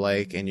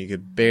shadow-like, and you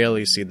could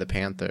barely see the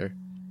panther.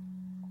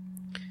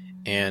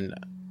 And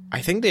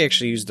I think they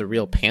actually used the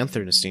real panther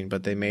in the scene,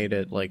 but they made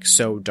it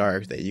so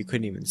dark that you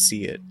couldn't even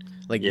see it.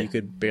 You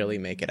could barely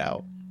make it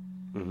out.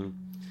 Mm-hmm.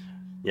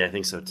 Yeah, I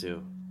think so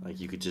too.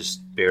 You could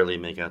just barely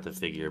make out the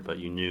figure, but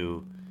you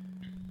knew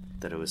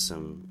that it was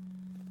some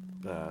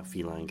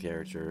feline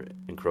character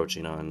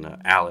encroaching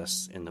on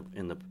Alice in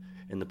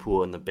the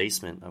pool in the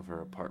basement of her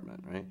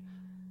apartment, right?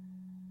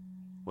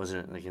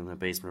 Wasn't it in the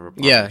basement of her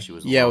apartment? Yeah, she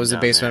was it was the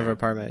basement of her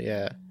apartment.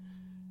 Yeah,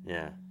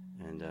 yeah,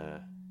 and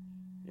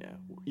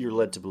you're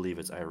led to believe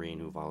it's Irene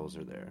who follows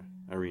her there,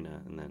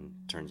 Irina, and then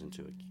turns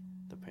into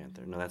the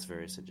panther. No, that's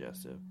very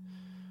suggestive.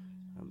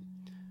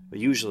 But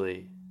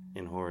usually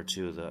in horror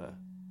too,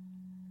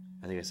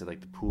 I think I said the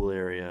pool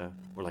area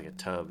or a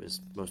tub is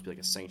mostly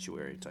a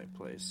sanctuary type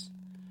place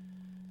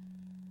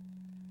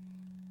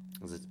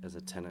as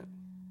a tenant,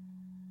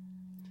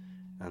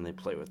 and they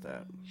play with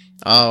that.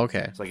 Oh,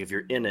 okay. It's if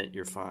you're in it,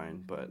 you're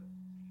fine, but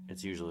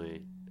it's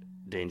usually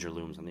danger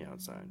looms on the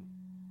outside.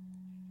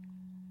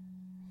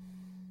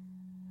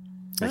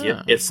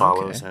 It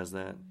Follows has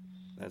that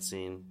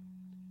scene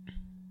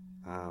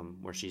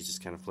where she's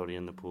just kind of floating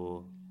in the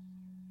pool.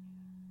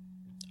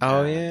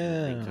 Oh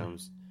yeah. Thing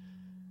comes.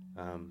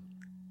 And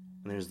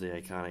there's the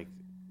iconic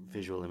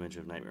visual image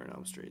of Nightmare on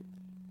Elm Street,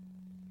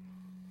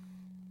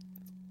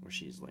 where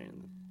she's laying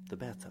in the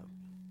bathtub.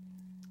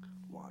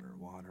 Water,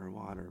 water,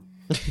 water.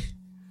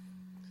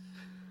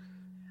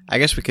 I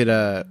guess we could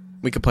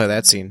play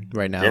that scene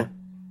right now. Yeah.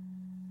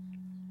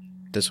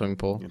 The swimming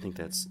pool. I think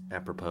that's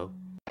apropos.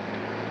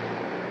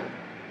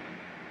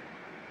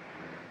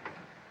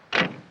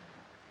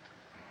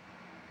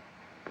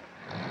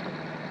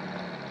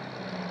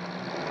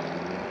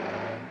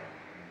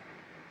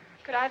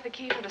 have the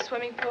key for the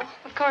swimming pool?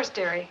 Of course,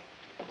 dearie.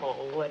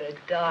 Oh, what a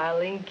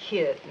darling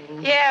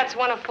kitten. Yeah, it's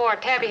one of 4.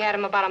 Tabby had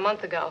him about a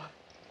month ago.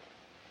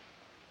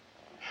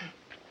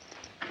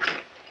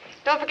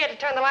 Don't forget to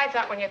turn the lights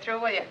out when you're through,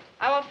 will you?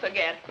 I won't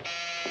forget.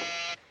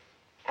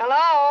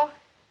 Hello?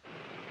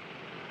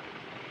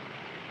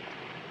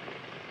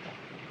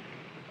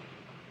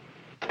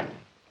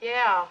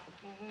 Yeah.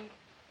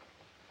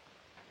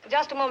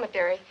 Just a moment,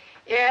 dearie.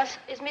 Yes?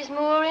 Is Miss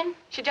Moore in?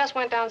 She just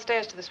went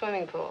downstairs to the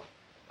swimming pool.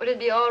 Would it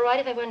be all right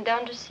if I went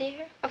down to see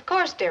her? Of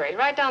course, dearie.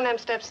 Right down them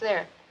steps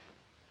there.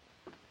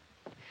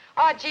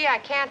 Oh, gee, I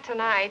can't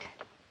tonight.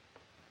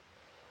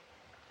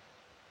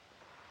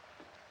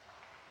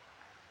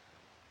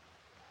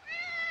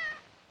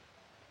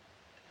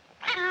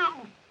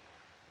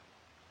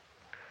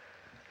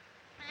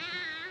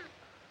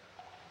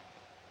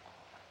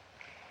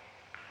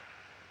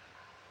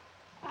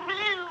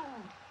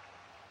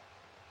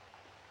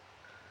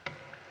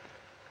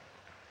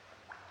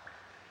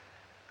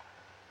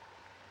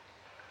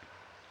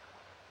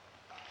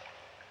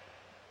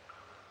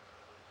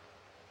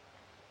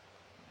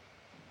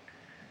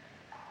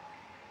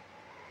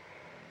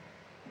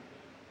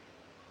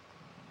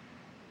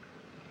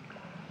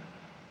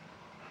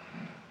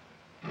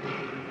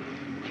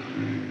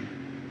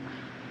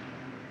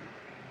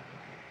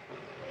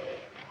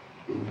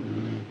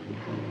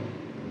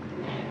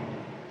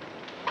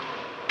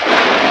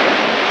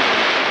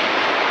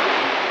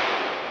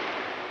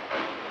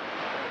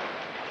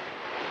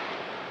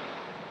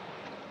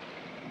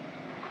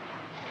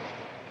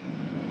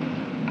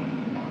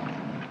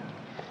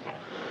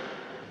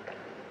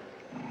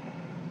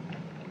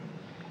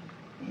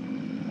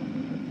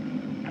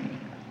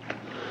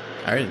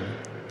 All right.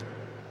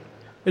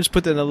 I just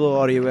put that in a little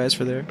audio guys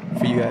for you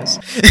guys.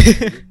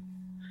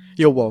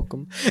 You're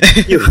welcome.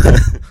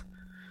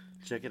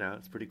 Check it out.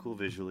 It's pretty cool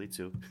visually,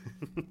 too.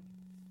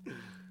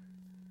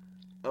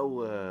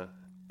 Oh,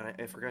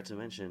 I forgot to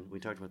mention, we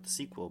talked about the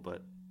sequel,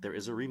 but there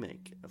is a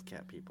remake of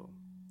Cat People.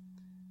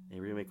 A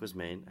remake was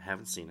made. I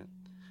haven't seen it.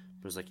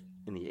 But it was like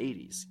in the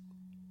 80s.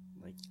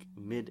 Like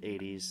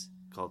mid-80s,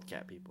 called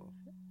Cat People.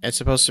 It's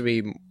supposed to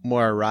be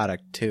more erotic,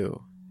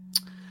 too.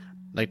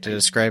 Like to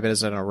describe it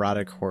as an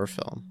erotic horror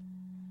film.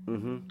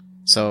 Mm-hmm.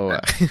 So,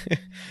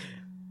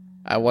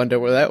 I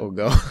wonder where that will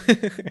go.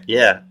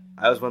 Yeah,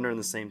 I was wondering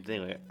the same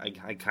thing. Like,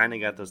 I kind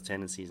of got those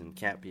tendencies in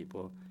Cat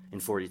People.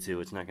 In 42,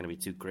 it's not going to be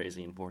too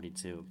crazy in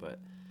 42, but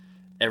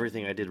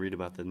everything I did read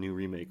about the new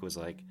remake was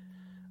like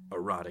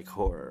erotic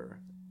horror,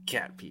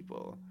 cat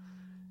people,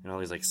 and all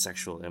these like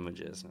sexual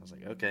images. And I was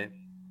like, okay,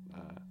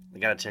 I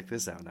gotta check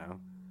this out now.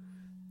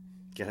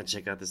 Gotta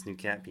check out this new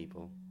Cat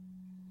People.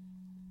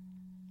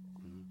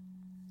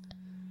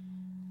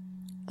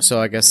 So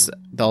I guess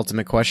the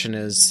ultimate question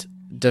is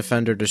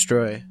defend or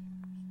destroy.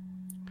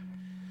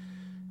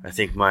 I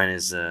think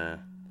mine's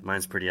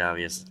pretty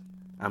obvious.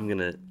 I'm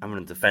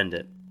gonna defend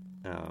it.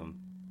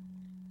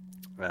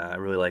 I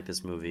really like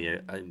this movie.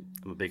 I'm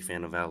a big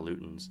fan of Val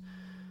Lewton's.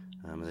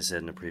 As I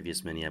said in a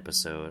previous mini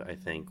episode, I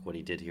think what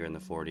he did here in the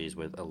 40s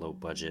with a low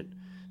budget,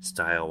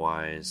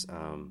 style-wise,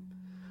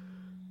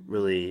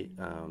 really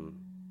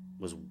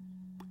was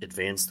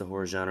advanced the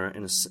horror genre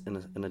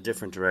in a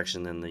different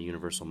direction than the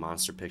Universal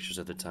monster pictures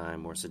at the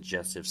time, more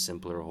suggestive,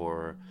 simpler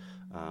horror,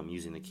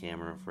 using the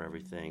camera for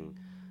everything.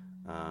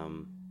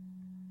 And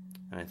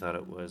I thought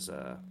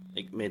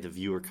it made the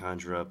viewer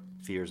conjure up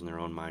fears in their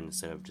own mind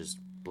instead of just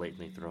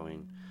blatantly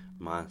throwing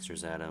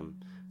monsters at them.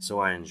 So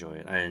I enjoy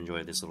it. I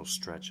enjoy this little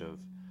stretch of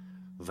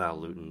Val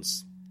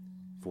Lewton's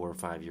 4 or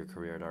 5 year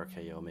career at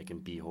RKO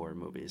making B-horror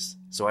movies.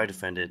 So I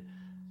defend it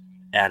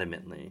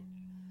adamantly.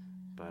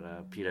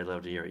 But Pete, I'd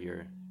love to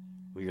hear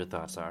what your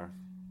thoughts are.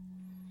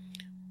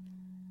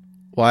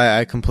 Well,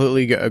 I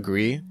completely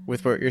agree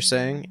with what you're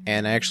saying,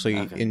 and I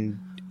actually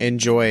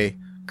enjoy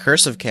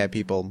Curse of Cat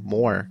People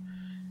more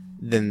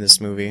than this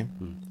movie.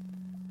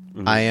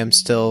 Mm-hmm. I am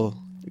still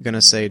going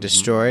to say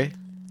destroy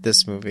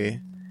this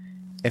movie.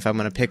 If I'm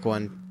going to pick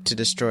one to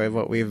destroy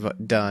what we've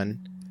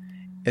done,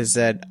 is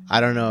that, I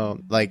don't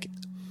know, like,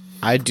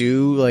 I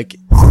do, like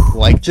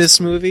this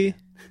movie.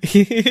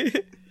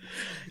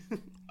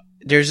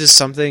 There's just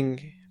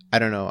something, I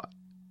don't know,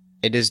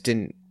 it just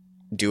didn't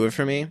do it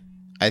for me.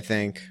 I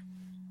think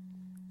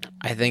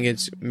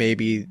it's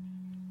maybe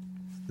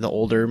the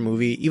older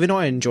movie, even though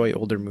I enjoy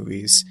older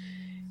movies,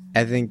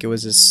 I think it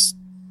was just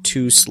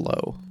too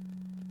slow.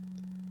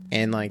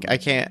 And, like,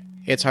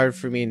 it's hard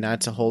for me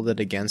not to hold it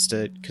against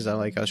it, because I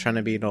was trying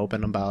to be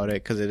open about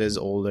it, because it is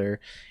older,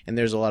 and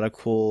there's a lot of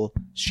cool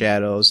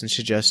shadows and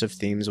suggestive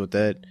themes with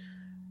it.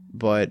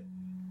 But,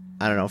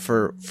 I don't know,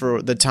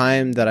 for the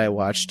time that I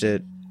watched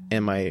it,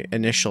 and my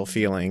initial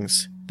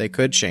feelings, they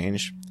could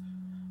change.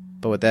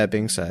 But with that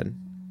being said,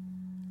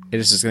 it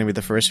is just going to be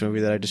the first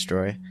movie that I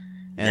destroy.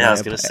 And yeah, I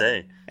was going to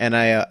say. And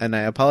I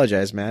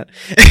apologize, Matt.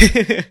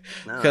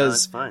 No,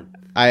 that's fine.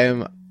 I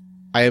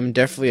am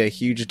definitely a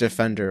huge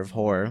defender of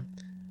horror.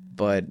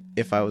 But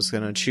if I was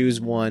going to choose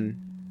one,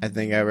 I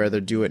think I'd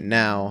rather do it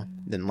now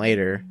than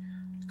later.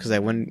 Because I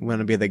wouldn't want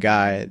to be the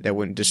guy that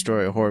wouldn't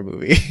destroy a horror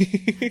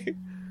movie.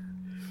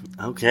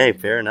 Okay,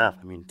 fair enough.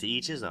 I mean, to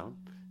each his own.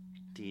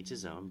 To each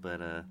his own,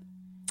 but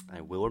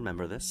I will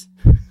remember this.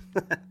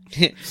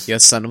 You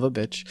son of a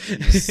bitch.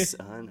 You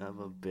son of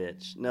a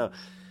bitch. No,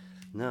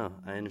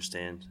 I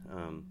understand.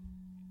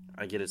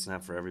 I get it's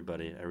not for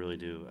everybody. I really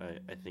do.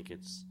 I think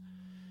it's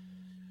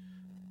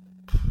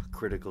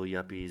critical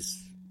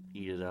yuppies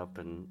eat it up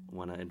and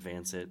want to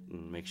advance it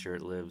and make sure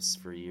it lives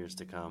for years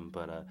to come.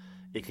 But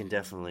it can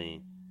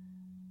definitely,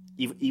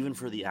 even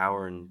for the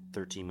hour and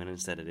 13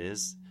 minutes that it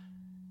is,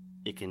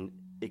 it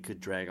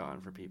could drag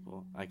on for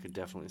people. I could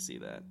definitely see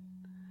that.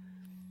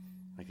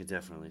 I could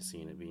definitely see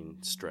it being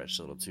stretched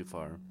a little too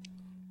far.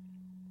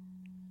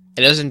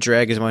 It doesn't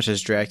drag as much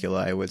as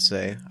Dracula, I would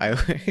say.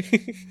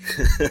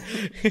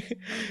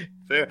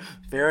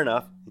 Fair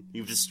enough.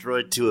 You've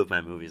destroyed 2 of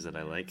my movies that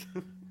I like.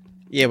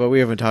 Yeah, but we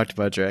haven't talked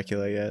about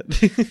Dracula yet.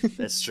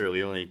 That's true.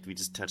 We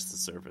just touched the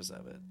surface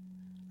of it.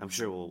 I'm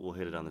sure we'll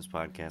hit it on this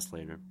podcast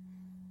later.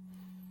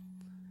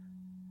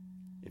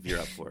 If you're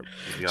up for it.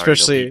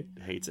 Especially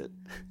hates it.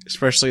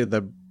 Especially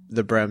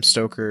the Bram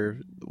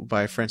Stoker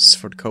by Francis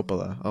Ford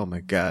Coppola. Oh my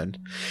god.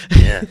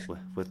 Yeah,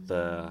 with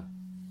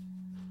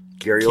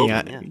Gary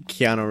Oldman, yeah.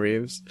 Keanu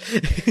Reeves.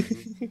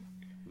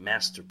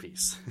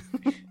 Masterpiece.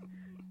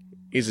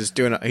 He's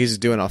doing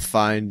a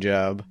fine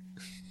job.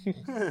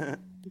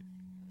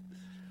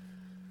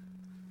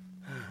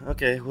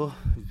 Okay, well,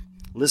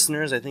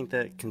 listeners, I think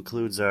that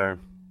concludes our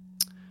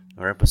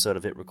episode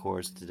of It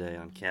Records today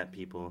on Cat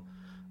People.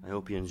 I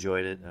hope you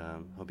enjoyed it.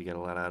 Hope you got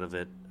a lot out of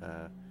it.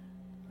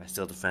 I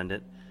still defend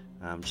it.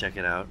 Check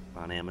it out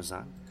on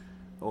Amazon,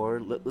 or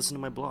listen to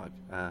my blog.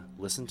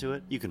 Listen to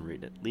it. You can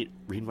read it.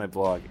 Read my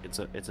blog.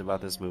 It's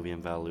about this movie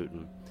in Val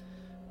Lewton,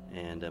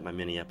 and my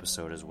mini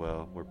episode as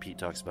well, where Pete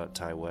talks about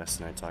Ty West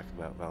and I talk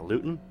about Val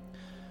Lewton.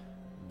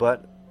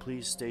 But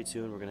please stay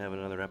tuned. We're gonna have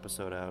another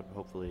episode out,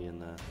 hopefully in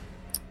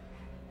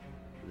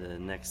the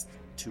next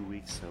 2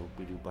 weeks. So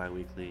we do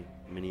bi-weekly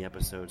mini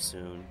episodes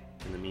soon.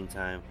 In the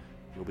meantime,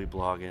 we'll be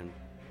blogging.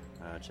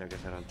 Check us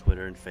out on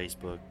Twitter and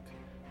Facebook.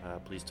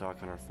 Please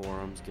talk on our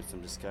forums, get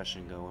some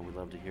discussion going. We'd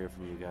love to hear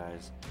from you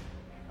guys.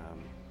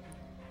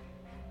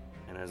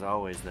 And as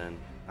always, then,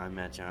 I'm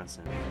Matt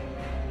Johnson.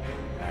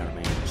 I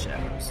remain in the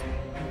shadows.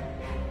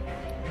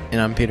 And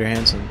I'm Peter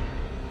Hansen.